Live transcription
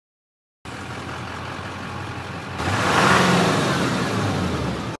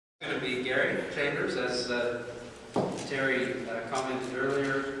Chambers, as Terry commented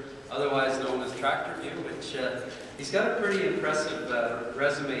earlier, otherwise known as Tractor View, which he's got a pretty impressive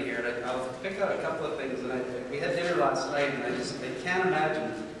resume here. And I'll pick out a couple of things. And we had dinner last night, and I can't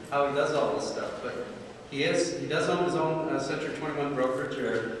imagine how he does all this stuff. But he does own his own Century 21 brokerage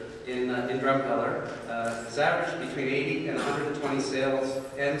in Drumheller. His average between 80 and 120 sales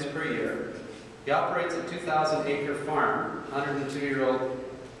ends per year. He operates a 2,000-acre farm, 102-year-old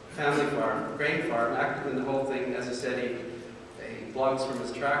family farm, grain farm, active in the whole thing. As I said, he blogs from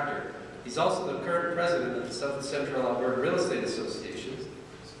his tractor. He's also the current president of the South Central Alberta Real Estate Association.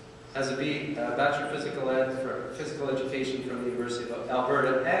 Has a Bachelor of Physical Education from the University of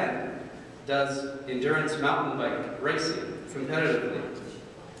Alberta, and does endurance mountain bike racing competitively.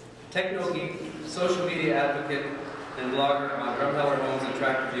 Techno geek, social media advocate, and blogger on Drumheller Homes and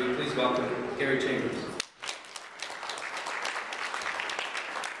Tractor View. Please welcome Gary Chambers.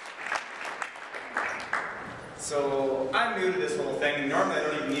 So I'm new to this whole thing, and normally I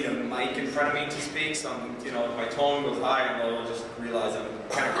don't even need a mic in front of me to speak, so if my tone goes high and low, I'll just realize I'm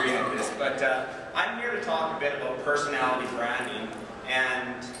kind of green at this. But I'm here to talk a bit about personality branding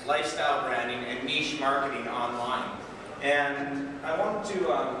and lifestyle branding and niche marketing online. And I wanted to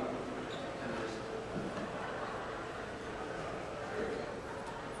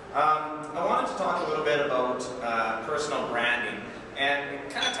talk a little bit about personal branding, and it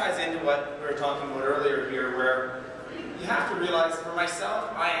kind of ties into what we were talking about earlier here, where you have to realize, for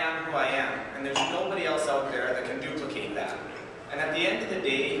myself, I am who I am, and there's nobody else out there that can duplicate that. And at the end of the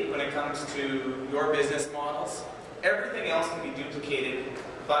day, when it comes to your business models, everything else can be duplicated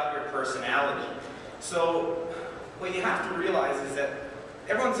but your personality. So what you have to realize is that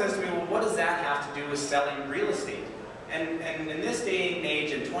everyone says to me, well, what does that have to do with selling real estate? And in this day and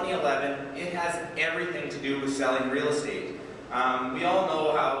age, in 2011, it has everything to do with selling real estate. We all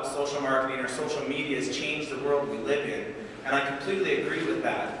know how social marketing or social media has changed the world we live in, and I completely agree with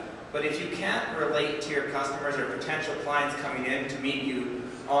that. But if you can't relate to your customers or potential clients coming in to meet you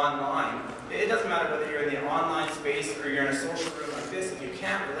online, it doesn't matter whether you're in the online space or you're in a social room like this, if you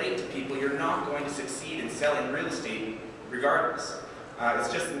can't relate to people, you're not going to succeed in selling real estate regardless.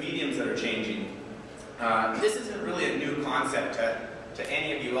 It's just the mediums that are changing. This isn't really a new concept to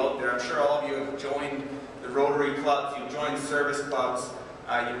any of you out there. I'm sure all of you have joined the Rotary clubs, you've joined service clubs,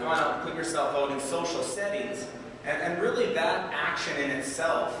 you've gone out and put yourself out in social settings, and really that action in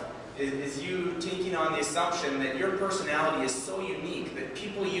itself is you taking on the assumption that your personality is so unique that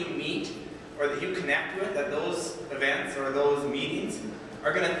people you meet or that you connect with at those events or those meetings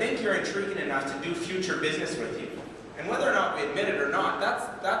are going to think you're intriguing enough to do future business with you. And whether or not we admit it or not,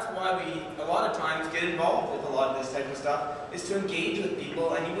 that's why we, a lot of times, get involved with a lot of this type of stuff, is to engage with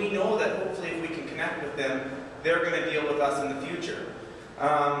people, and we know that hopefully if we can connect with them, they're going to deal with us in the future.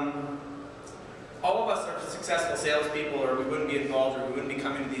 All of us are successful salespeople, or we wouldn't be involved, or we wouldn't be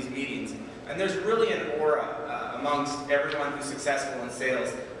coming to these meetings. And there's really an aura amongst everyone who's successful in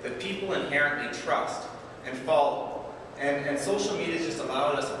sales that people inherently trust and follow. And social media has just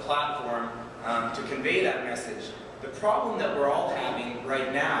allowed us a platform to convey that message. The problem that we're all having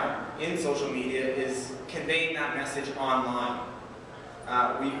right now in social media is conveying that message online.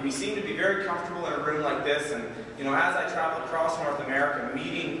 We seem to be very comfortable in a room like this, and as I travel across North America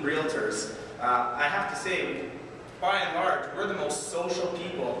meeting realtors, I have to say, by and large, we're the most social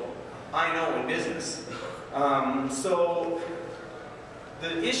people I know in business. So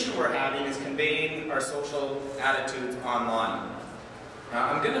the issue we're having is conveying our social attitudes online.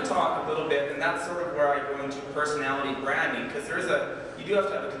 I'm going to talk a little bit, and that's sort of where I go into personality branding, because you do have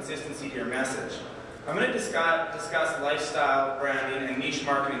to have a consistency to your message. I'm going to discuss lifestyle branding and niche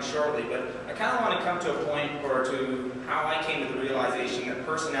marketing shortly, but I kind of want to come to a point or to how I came to the realization that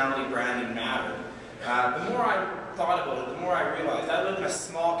personality branding mattered. The more I thought about it, the more I realized I live in a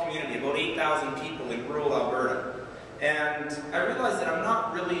small community, about 8,000 people in rural Alberta, and I realized that I'm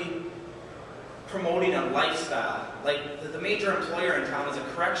not really promoting a lifestyle. Like, the major employer in town is a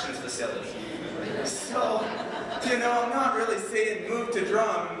corrections facility. So, I'm not really saying move to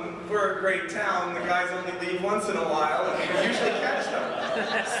Drum, we're a great town, the guys only leave once in a while and we usually catch them.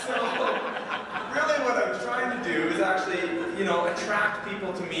 So, really what I'm trying to do is actually, attract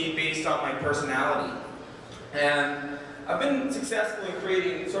people to me based on my personality. And I've been successful in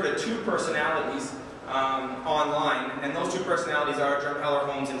creating sort of two personalities online, and those two personalities are Drumheller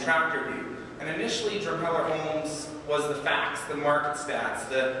Homes and Tractor View. And initially, Drumheller Homes was the facts, the market stats,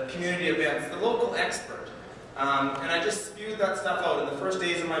 the community events, the local expert. And I just spewed that stuff out. In the first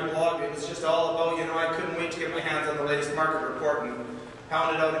days of my blog, it was just all about, I couldn't wait to get my hands on the latest market report and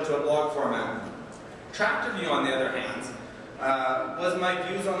pound it out into a blog format. Tractor View, on the other hand, was my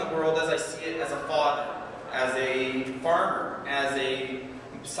views on the world as I see it as a father, as a farmer, as a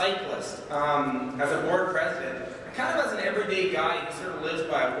cyclist, as a board president, and kind of as an everyday guy who sort of lives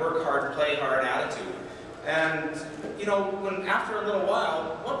by a work hard, play hard attitude. And, you know, after a little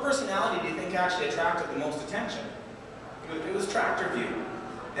while, what personality do you think actually attracted the most attention? It was Tractor View.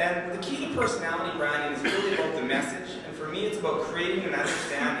 And the key to personality branding is really about the message, and for me it's about creating an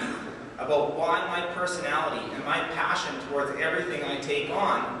understanding about why my personality and my passion towards everything I take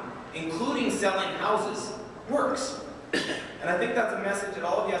on, including selling houses, works. And I think that's a message that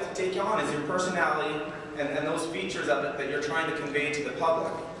all of you have to take on, is your personality and those features of it that you're trying to convey to the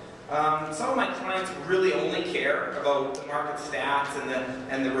public. Some of my clients really only care about the market stats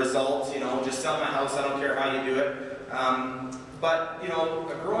and the results, you know, just sell my house, I don't care how you do it. But, you know,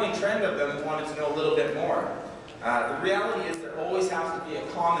 a growing trend of them wanted to know a little bit more. The reality is there always has to be a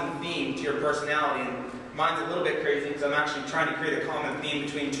common theme to your personality, and mine's a little bit crazy because I'm actually trying to create a common theme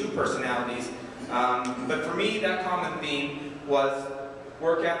between two personalities. But for me, that common theme was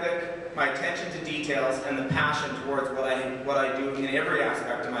work ethic, my attention to details, and the passion towards what I do in every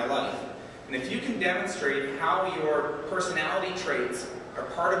aspect of my life. And if you can demonstrate how your personality traits are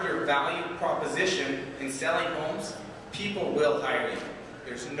part of your value proposition in selling homes, people will hire you.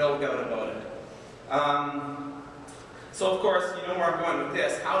 There's no doubt about it. So of course, you know where I'm going with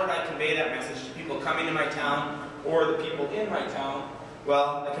this. How did I convey that message to people coming to my town or the people in my town?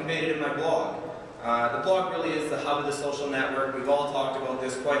 Well, I conveyed it in my blog. The blog really is the hub of the social network. We've all talked about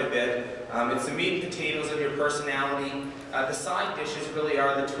this quite a bit. It's the meat and potatoes of your personality. The side dishes really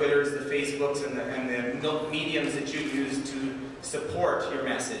are the Twitters, the Facebooks, and the mediums that you use to support your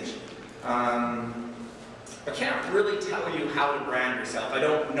message. I can't really tell you how to brand yourself. I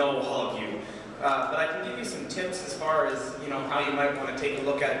don't know all of you. But I can give you some tips as far as, you know, how you might want to take a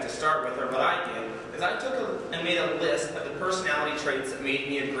look at it to start with, or what I did, is I took and made a list of the personality traits that made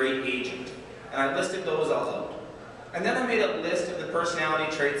me a great agent. And I listed those all out. And then I made a list of the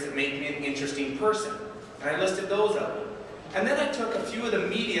personality traits that make me an interesting person. And I listed those out. And then I took a few of the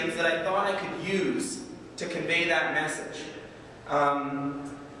mediums that I thought I could use to convey that message.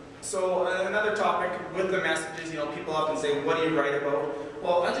 So another topic with the messages, you know, people often say, what do you write about?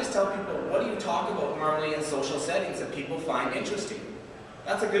 Well, I just tell people, what do you talk about normally in social settings that people find interesting?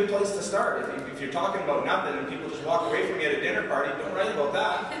 That's a good place to start. If you're talking about nothing and people just walk away from you at a dinner party, don't write about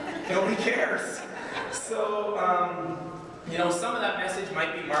that. Nobody cares. So, you know, some of that message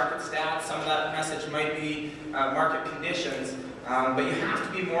might be market stats, some of that message might be market conditions, but you have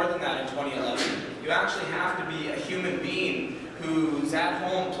to be more than that in 2011. You actually have to be a human being who's at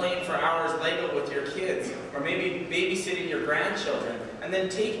home playing for hours Lego with your kids, or maybe babysitting your grandchildren, and then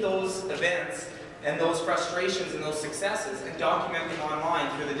take those events and those frustrations and those successes and document them online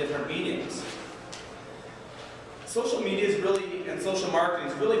through the different mediums. Social media is really, and social marketing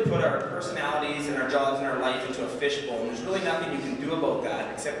has really put our personalities and our jobs and our life into a fishbowl, and there's really nothing you can do about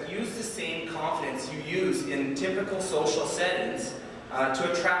that except use the same confidence you use in typical social settings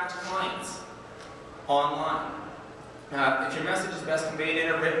to attract clients online. If your message is best conveyed in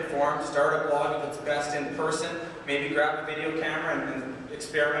a written form, start a blog if it's best in person. Maybe grab a video camera and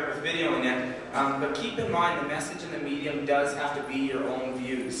experiment with videoing it. But keep in mind, the message in the medium does have to be your own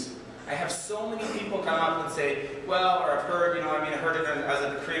views. I have so many people come up and say, well, or I've heard, you know, I heard it I was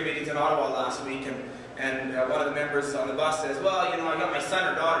at the career meetings in Ottawa last week, and one of the members on the bus says, well, you know, I got my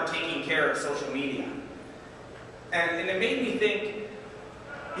son or daughter taking care of social media. And it made me think,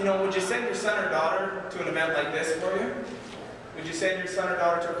 you know, would you send your son or daughter to an event like this for you? Would you send your son or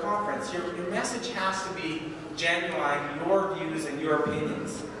daughter to a conference? Your message has to be genuine, your views and your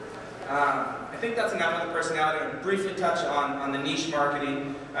opinions. I think that's enough on the personality. I'll briefly touch on the niche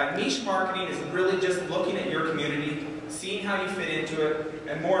marketing. Niche marketing is really just looking at your community, seeing how you fit into it,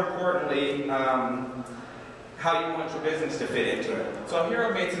 and more importantly, how you want your business to fit into it. So here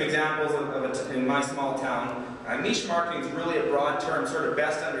I've made some examples of it in my small town. Niche marketing is really a broad term, sort of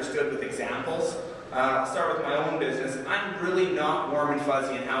best understood with examples. I'll start with my own business. I'm really not warm and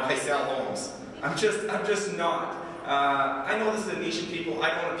fuzzy in how I sell homes. I'm just not. I know this is a niche of people I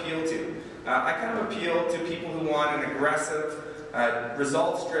don't appeal to. I kind of appeal to people who want an aggressive,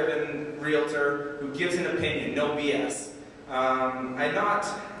 results-driven realtor who gives an opinion, no BS.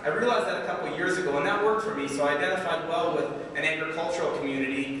 I realized that a couple of years ago, and that worked for me, so I identified well with an agricultural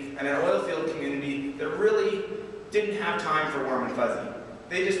community and an oil field community that really didn't have time for warm and fuzzy.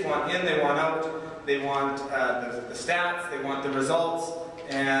 They just want in, they want out, they want the stats, they want the results,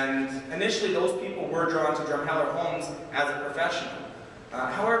 and initially those people were drawn to Drumheller Homes as a professional.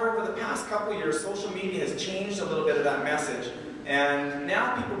 However, over the past couple of years, social media has changed a little bit of that message, and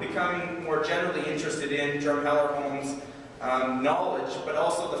now people are becoming more generally interested in Drumheller Homes knowledge, but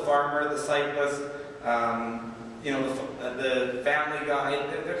also the farmer, the cyclist, you know, the family guy.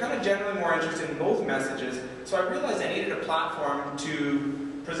 They're kind of generally more interested in both messages. So I realized I needed a platform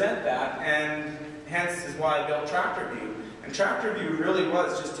to present that, and hence is why I built Tractor View. And Tractor View really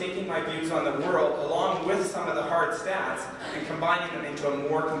was just taking my views on the world along with some of the hard stats and combining them into a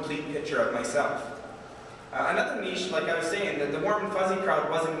more complete picture of myself. Another niche, like I was saying, that the warm and fuzzy crowd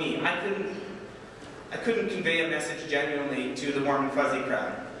wasn't me. I couldn't convey a message genuinely to the warm and fuzzy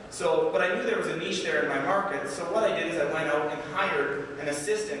crowd. So, but I knew there was a niche there in my market, so what I did is I went out and hired an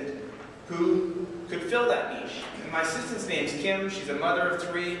assistant who could fill that niche. And my assistant's name's Kim. She's a mother of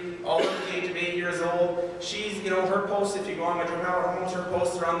 3, all under the age of 8 years old. She's, you know, her posts, if you go on my Drumheller homes, her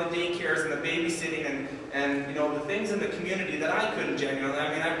posts are on the daycares and the babysitting and you know, the things in the community that I couldn't genuinely.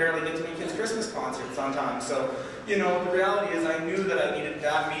 I mean, I barely get to my kids' Christmas concerts on time. So, you know, the reality is I knew that I needed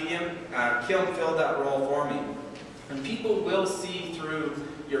that medium. Kim filled that role for me. And people will see through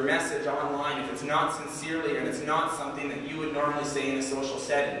your message online if it's not sincerely and it's not something that you would normally say in a social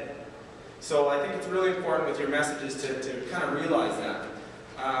setting. So I think it's really important with your messages to kind of realize that.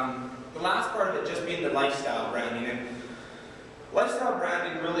 The last part of it just being the lifestyle branding. And lifestyle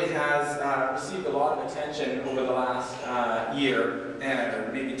branding really has received a lot of attention over the last year,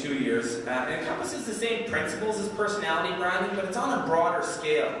 or maybe 2 years. It encompasses the same principles as personality branding, but it's on a broader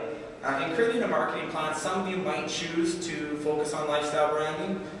scale. In creating a marketing plan, some of you might choose to focus on lifestyle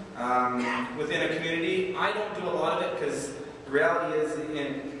branding within a community. I don't do a lot of it because the reality is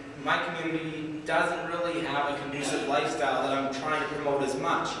my community doesn't really have a conducive lifestyle that I'm trying to promote as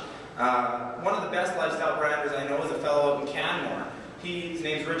much. One of the best lifestyle branders I know is a fellow out in Canmore. His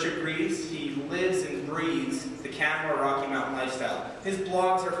name's Richard Greaves. He lives and breathes the Canmore Rocky Mountain lifestyle. His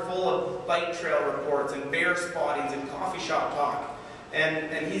blogs are full of bike trail reports and bear spottings and coffee shop talk.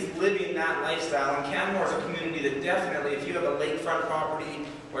 And he's living that lifestyle. And Canmore is a community that definitely, if you have a lakefront property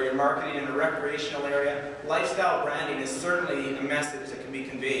or you're marketing in a recreational area, lifestyle branding is certainly a message that can be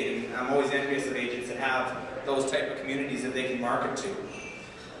conveyed. And I'm always envious of agents that have those type of communities that they can market to.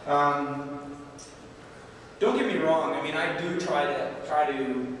 Don't get me wrong. I mean, I do try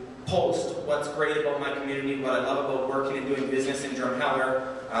to post what's great about my community, what I love about working and doing business in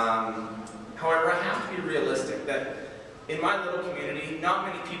Drumheller. However, I have to be realistic that in my little community, not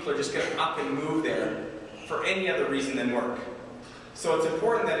many people are just going to up and move there for any other reason than work. So it's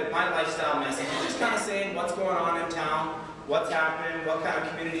important that in my lifestyle message, I'm just kind of saying what's going on in town, what's happening, what kind of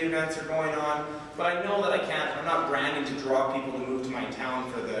community events are going on. But I know that I'm not branding to draw people to move to my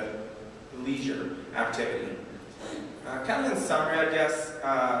town for the leisure activity. Kind of in summary, I guess,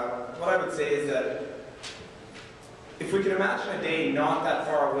 what I would say is that if we can imagine a day not that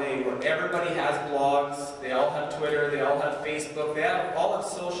far away where everybody has blogs, they all have Twitter, they all have Facebook, they all have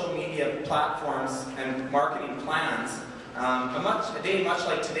social media platforms and marketing plans, a day much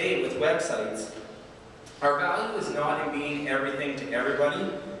like today with websites, our value is not in being everything to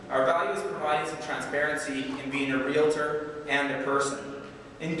everybody. Our value is providing some transparency in being a realtor and a person.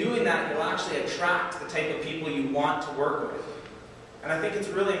 In doing that, you'll actually attract the type of people you want to work with. And I think it's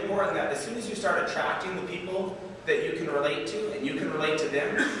really important that as soon as you start attracting the people that you can relate to, and you can relate to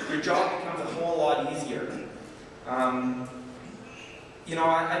them, your job becomes a whole lot easier. You know,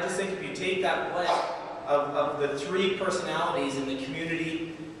 I just think if you take that blend of the 3 personalities in the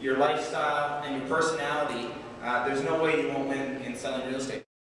community, your lifestyle, and your personality, there's no way you won't win in selling real estate.